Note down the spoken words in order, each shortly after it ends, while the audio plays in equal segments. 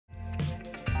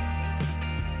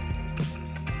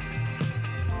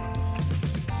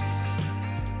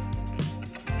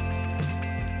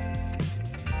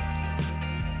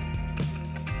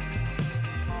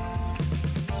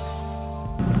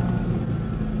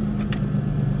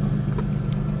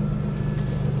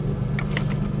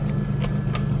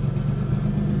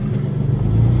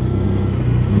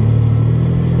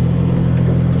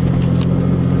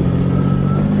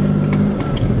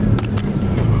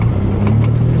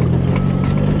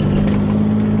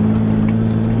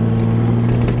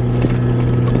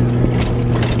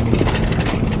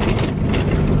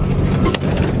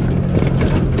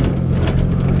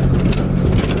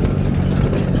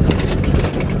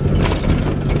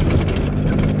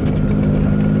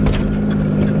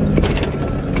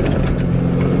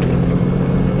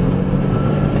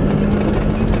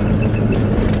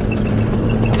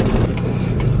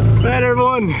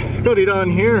Cody Don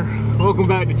here. Welcome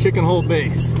back to Chicken Hole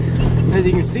Base. As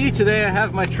you can see, today I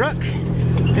have my truck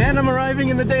and I'm arriving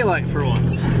in the daylight for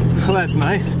once. So that's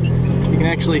nice. You can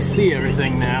actually see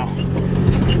everything now.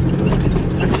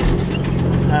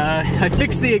 I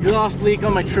fixed the exhaust leak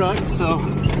on my truck, so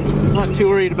I'm not too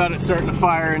worried about it starting to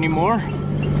fire anymore.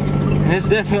 And it's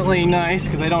definitely nice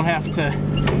because I don't have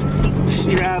to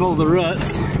straddle the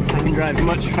ruts. I can drive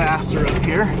much faster up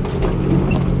here.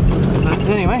 But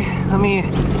anyway, let me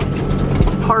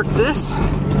park this.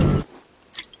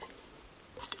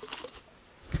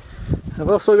 I've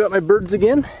also got my birds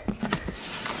again.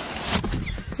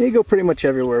 They go pretty much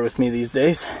everywhere with me these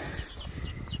days.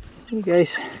 You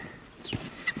guys,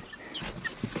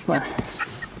 come on.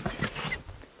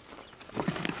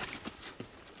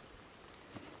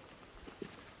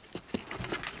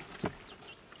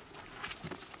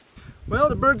 Well,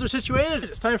 the birds are situated.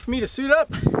 It's time for me to suit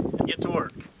up and get to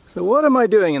work. So what am I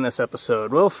doing in this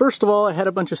episode? Well, first of all, I had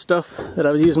a bunch of stuff that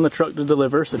I was using the truck to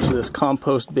deliver, such as this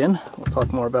compost bin. We'll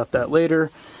talk more about that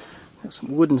later. Got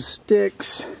some wooden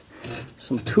sticks,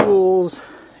 some tools,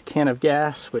 a can of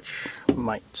gas, which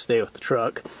might stay with the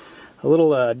truck, a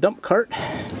little dump cart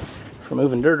for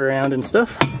moving dirt around and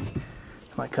stuff.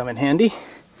 Might come in handy.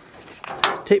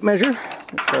 Tape measure,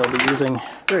 which I'll be using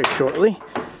very shortly.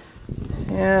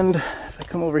 And if I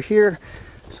come over here,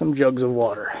 some jugs of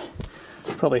water.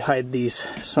 Probably hide these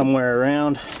somewhere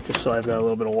around, just so I've got a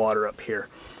little bit of water up here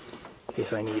in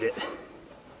case I need it.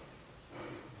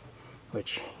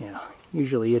 Which, yeah,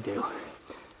 usually you do.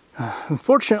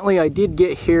 Unfortunately, I did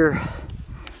get here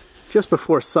just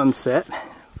before sunset.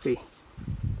 If we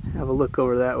have a look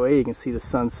over that way, you can see the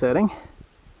sun setting.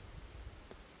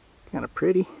 Kind of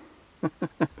pretty.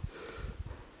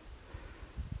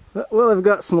 Well, I've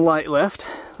got some light left.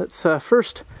 Let's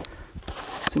first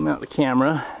zoom out the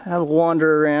camera, have a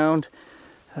wander around,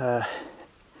 have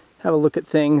a look at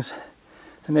things,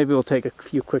 and maybe we'll take a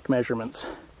few quick measurements.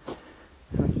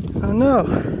 Oh no!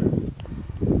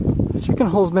 The chicken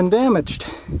hole's been damaged.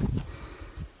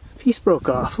 A piece broke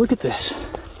off. Look at this.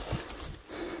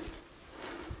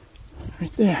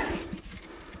 Right there.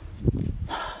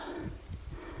 I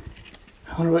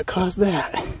wonder what caused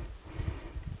that.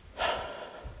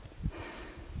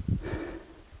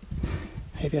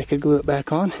 Maybe I could glue it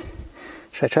back on.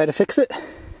 Should I try to fix it?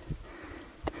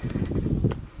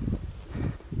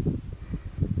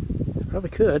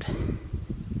 Probably could.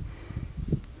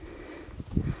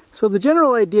 So the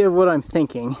general idea of what I'm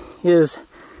thinking is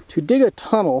to dig a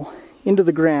tunnel into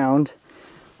the ground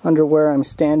under where I'm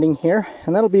standing here,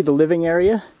 and that'll be the living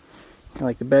area, kind of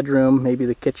like the bedroom, maybe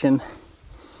the kitchen,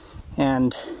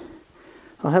 and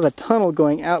I'll have a tunnel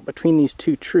going out between these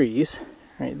two trees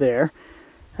right there,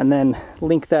 and then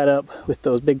link that up with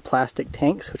those big plastic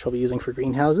tanks, which I'll be using for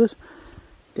greenhouses,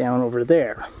 down over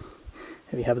there.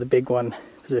 Maybe have the big one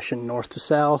positioned north to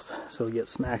south, so we get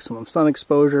some maximum sun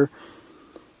exposure.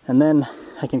 And then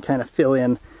I can kind of fill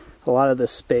in a lot of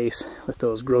this space with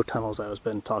those grow tunnels I was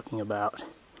been talking about.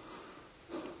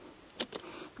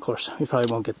 Of course, we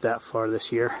probably won't get that far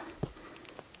this year.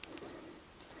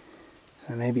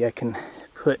 And maybe I can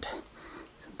put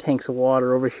some tanks of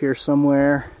water over here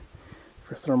somewhere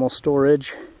for thermal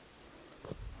storage,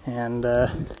 and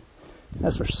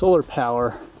as for solar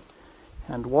power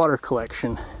and water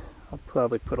collection, I'll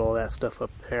probably put all that stuff up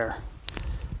there.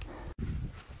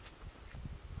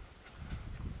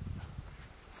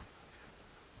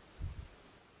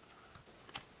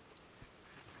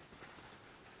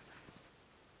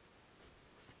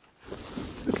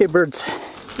 Okay, birds,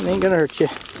 it ain't gonna hurt you.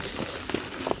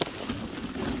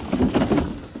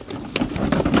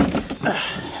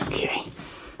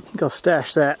 I'll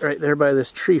stash that right there by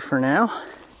this tree for now.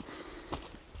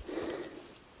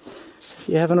 If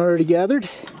you haven't already gathered,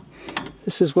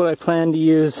 this is what I plan to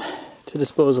use to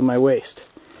dispose of my waste.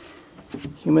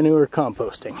 Humanure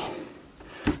composting.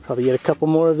 Probably get a couple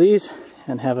more of these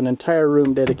and have an entire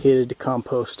room dedicated to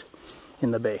compost in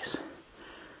the base.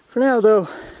 For now though,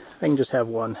 I can just have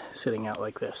one sitting out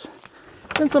like this.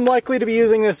 Since I'm likely to be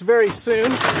using this very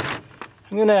soon,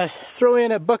 I'm going to throw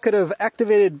in a bucket of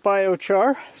activated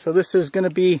biochar. So this is going to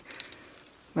be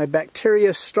my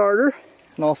bacteria starter,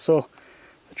 and also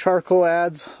the charcoal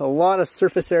adds a lot of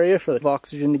surface area for the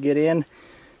oxygen to get in,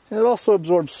 and it also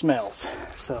absorbs smells.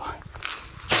 So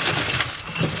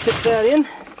stick that in,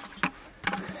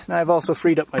 and I've also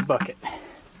freed up my bucket.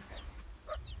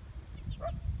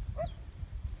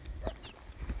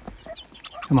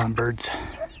 Come on, birds.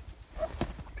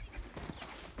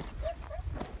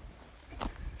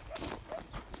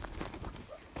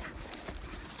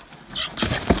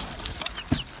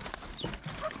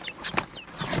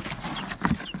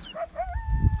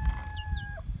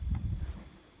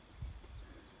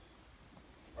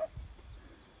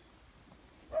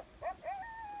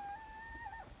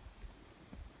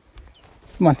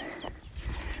 Come on.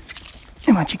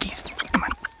 Come on, chickies. Come on,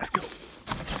 let's go.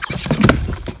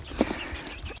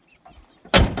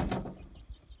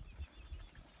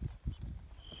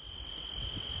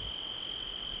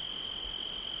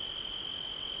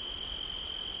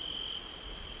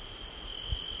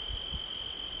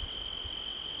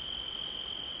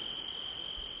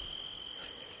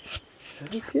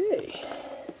 Okay.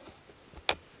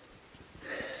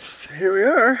 So here we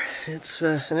are. It's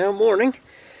now morning.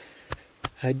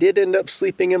 I did end up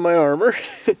sleeping in my armor.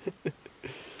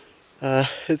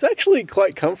 It's actually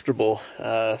quite comfortable.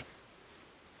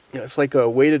 It's like a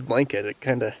weighted blanket. It's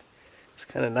kind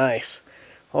of nice.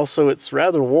 Also, it's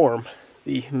rather warm.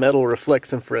 The metal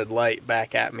reflects infrared light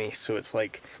back at me, so it's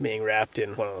like being wrapped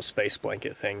in one of those space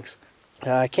blanket things.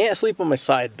 I can't sleep on my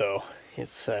side though.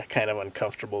 It's kind of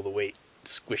uncomfortable, the weight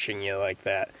squishing you like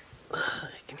that.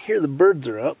 I can hear the birds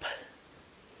are up.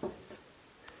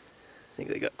 I think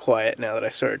they got quiet now that I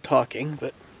started talking,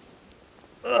 but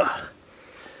I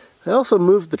also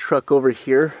moved the truck over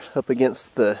here up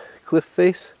against the cliff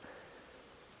face.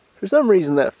 For some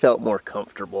reason that felt more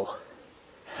comfortable.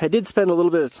 I did spend a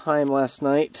little bit of time last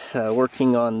night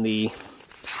working on the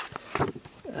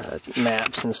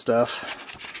maps and stuff.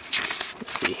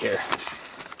 Let's see here.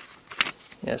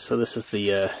 Yeah, so this is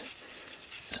the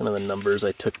some of the numbers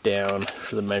I took down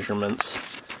for the measurements.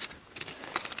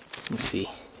 Let's see.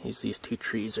 Use these two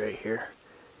trees right here.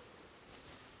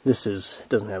 This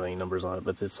doesn't have any numbers on it,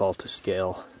 but it's all to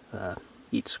scale.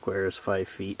 Each square is 5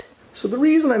 feet. So the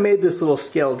reason I made this little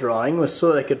scale drawing was so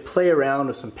that I could play around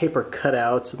with some paper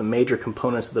cutouts of the major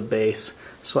components of the base,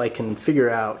 so I can figure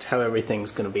out how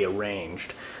everything's going to be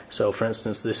arranged. So for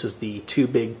instance, this is the two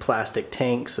big plastic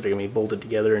tanks that are going to be bolted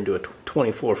together into a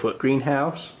 24-foot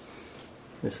greenhouse.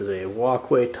 This is a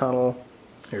walkway tunnel.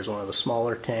 Here's one of the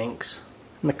smaller tanks.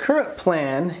 And the current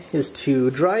plan is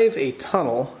to drive a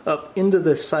tunnel up into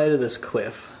the side of this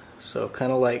cliff, so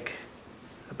kind of like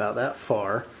about that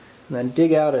far, and then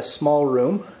dig out a small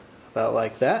room about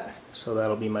like that, so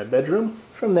that'll be my bedroom.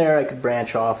 From there I could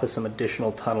branch off with some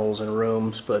additional tunnels and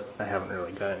rooms, but I haven't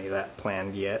really got any of that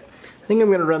planned yet. I think I'm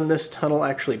going to run this tunnel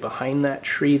actually behind that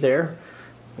tree there.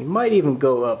 We might even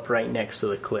go up right next to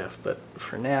the cliff, but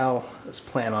for now let's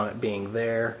plan on it being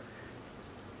there.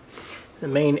 The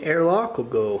main airlock will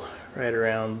go right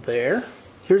around there.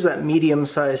 Here's that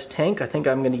medium-sized tank. I think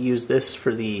I'm going to use this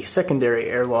for the secondary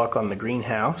airlock on the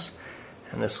greenhouse.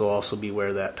 And this will also be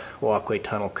where that walkway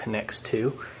tunnel connects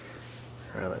to.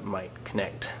 Or it might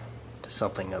connect to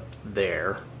something up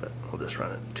there, but we'll just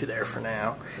run it to there for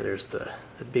now. There's the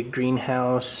big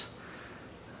greenhouse,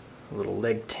 a little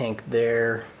leg tank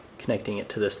there, connecting it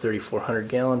to this 3,400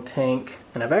 gallon tank.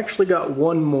 And I've actually got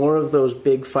one more of those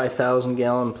big 5,000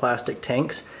 gallon plastic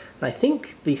tanks. And I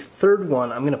think the third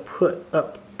one I'm going to put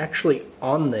up actually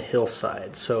on the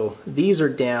hillside. So these are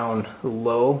down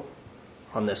low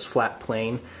on this flat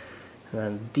plane. And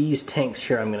then these tanks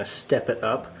here I'm going to step it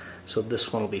up, so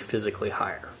this one will be physically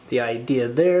higher. The idea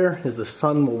there is the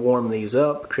sun will warm these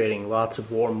up, creating lots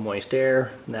of warm, moist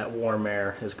air, and that warm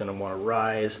air is going to want to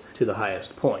rise to the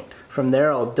highest point. From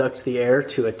there I'll duct the air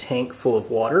to a tank full of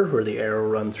water where the air will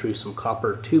run through some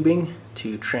copper tubing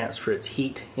to transfer its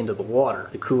heat into the water.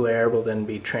 The cool air will then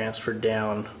be transferred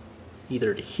down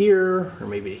either to here or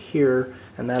maybe to here,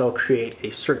 and that'll create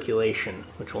a circulation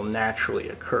which will naturally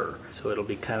occur. So it'll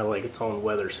be kind of like its own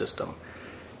weather system.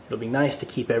 It'll be nice to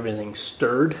keep everything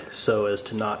stirred so as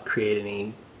to not create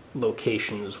any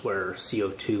locations where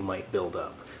CO2 might build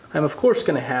up. I'm of course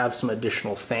going to have some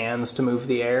additional fans to move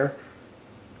the air,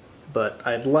 but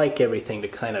I'd like everything to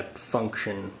kind of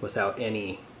function without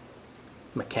any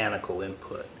mechanical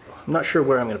input. I'm not sure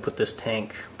where I'm going to put this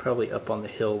tank, probably up on the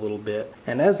hill a little bit.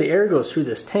 And as the air goes through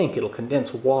this tank, it'll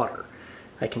condense water.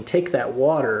 I can take that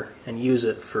water and use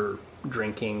it for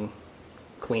drinking,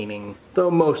 cleaning, though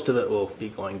most of it will be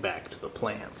going back to the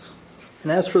plants.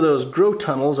 And as for those grow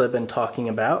tunnels I've been talking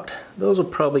about, those will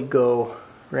probably go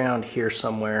around here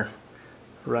somewhere,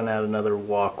 run out another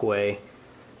walkway,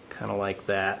 kind of like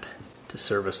that, to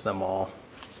service them all.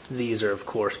 These are of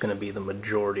course going to be the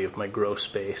majority of my grow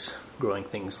space, growing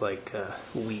things like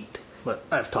wheat. But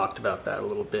I've talked about that a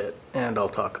little bit, and I'll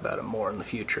talk about it more in the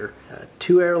future.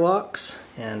 2 airlocks,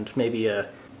 and maybe an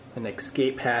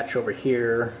escape hatch over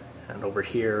here and over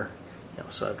here.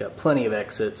 So I've got plenty of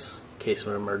exits in case of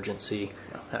an emergency,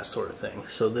 that sort of thing.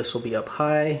 So this will be up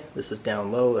high, this is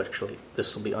down low. Actually,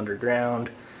 this will be underground.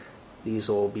 These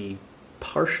will be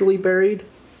partially buried,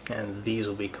 and these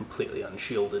will be completely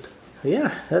unshielded.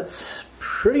 Yeah, that's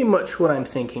pretty much what I'm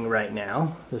thinking right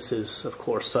now. This is, of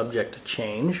course, subject to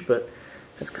change, but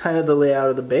that's kind of the layout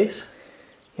of the base.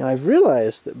 Now I've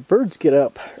realized that birds get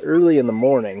up early in the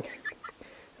morning,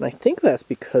 and I think that's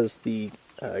because the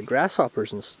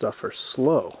grasshoppers and stuff are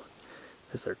slow,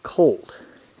 because they're cold.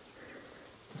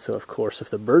 So of course if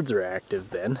the birds are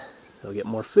active then, they'll get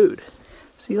more food.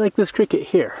 See, like this cricket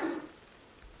here.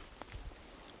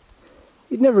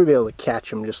 You'd never be able to catch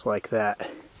them just like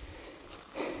that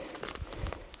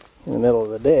in the middle of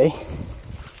the day.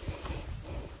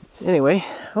 Anyway,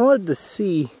 I wanted to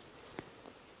see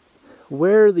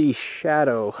where the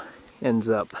shadow ends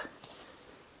up.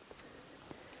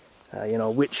 You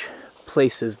know, which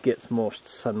places gets most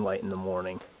sunlight in the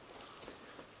morning.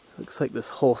 Looks like this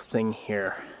whole thing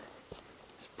here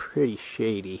is pretty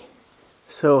shady.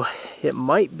 So it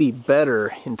might be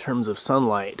better in terms of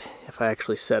sunlight if I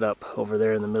actually set up over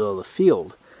there in the middle of the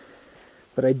field.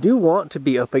 But I do want to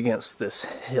be up against this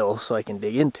hill so I can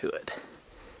dig into it.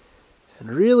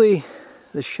 And really,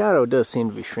 the shadow does seem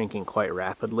to be shrinking quite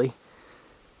rapidly.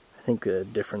 I think the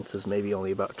difference is maybe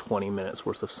only about 20 minutes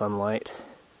worth of sunlight.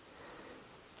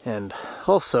 And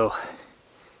also,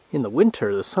 in the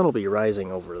winter, the sun will be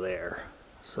rising over there.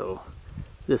 So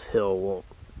this hill won't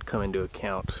come into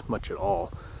account much at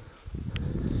all.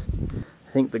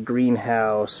 I think the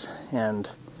greenhouse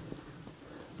and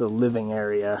the living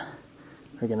area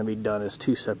are going to be done as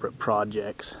two separate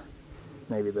projects.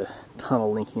 Maybe the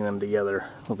tunnel linking them together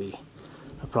will be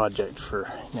a project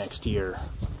for next year.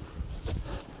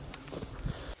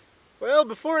 Well,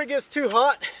 before it gets too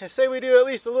hot, I say we do at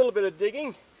least a little bit of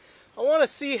digging. I want to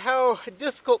see how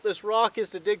difficult this rock is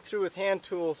to dig through with hand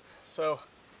tools. So,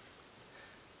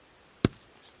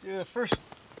 let's do the first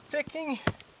picking.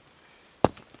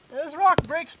 Now, this rock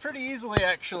breaks pretty easily,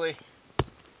 actually.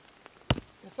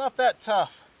 It's not that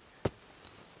tough.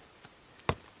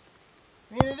 I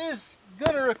mean, it is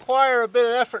going to require a bit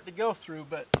of effort to go through,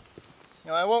 but you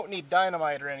know, I won't need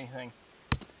dynamite or anything.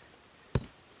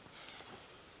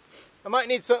 I might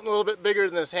need something a little bit bigger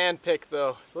than this hand pick,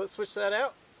 though. So let's switch that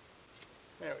out.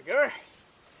 There we go.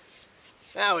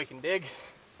 Now we can dig.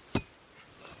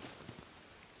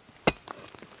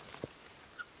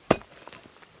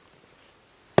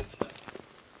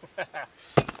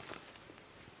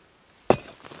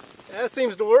 That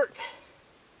seems to work.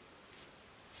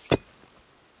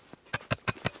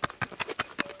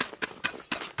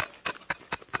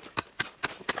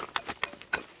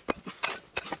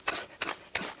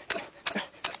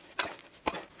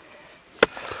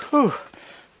 Whew,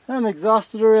 I'm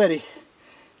exhausted already. You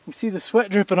can see the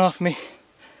sweat dripping off me.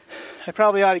 I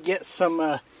probably ought to get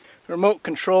some remote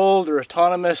controlled or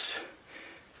autonomous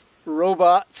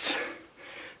robots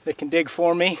that can dig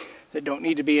for me, that don't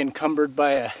need to be encumbered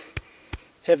by a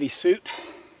heavy suit.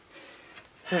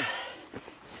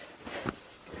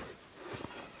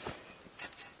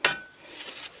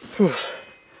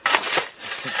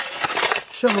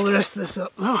 Shovel the rest of this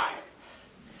up though.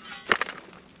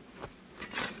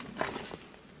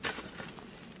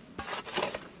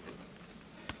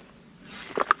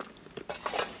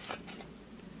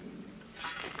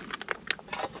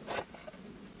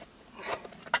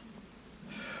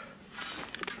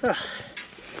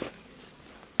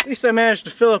 At least I managed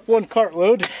to fill up one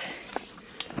cartload.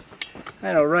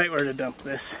 I know right where to dump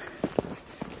this.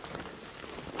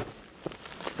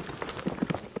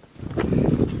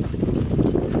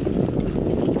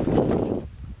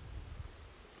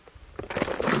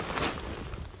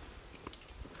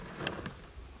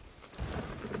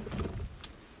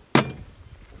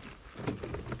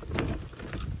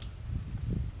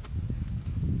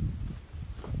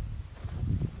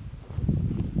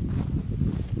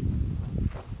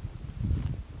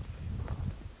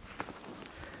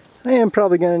 I am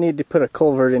probably going to need to put a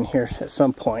culvert in here at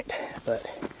some point, but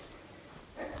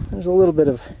there's a little bit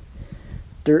of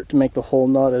dirt to make the hole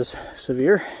not as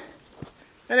severe.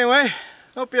 Anyway,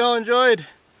 hope you all enjoyed.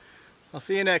 I'll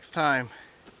see you next time.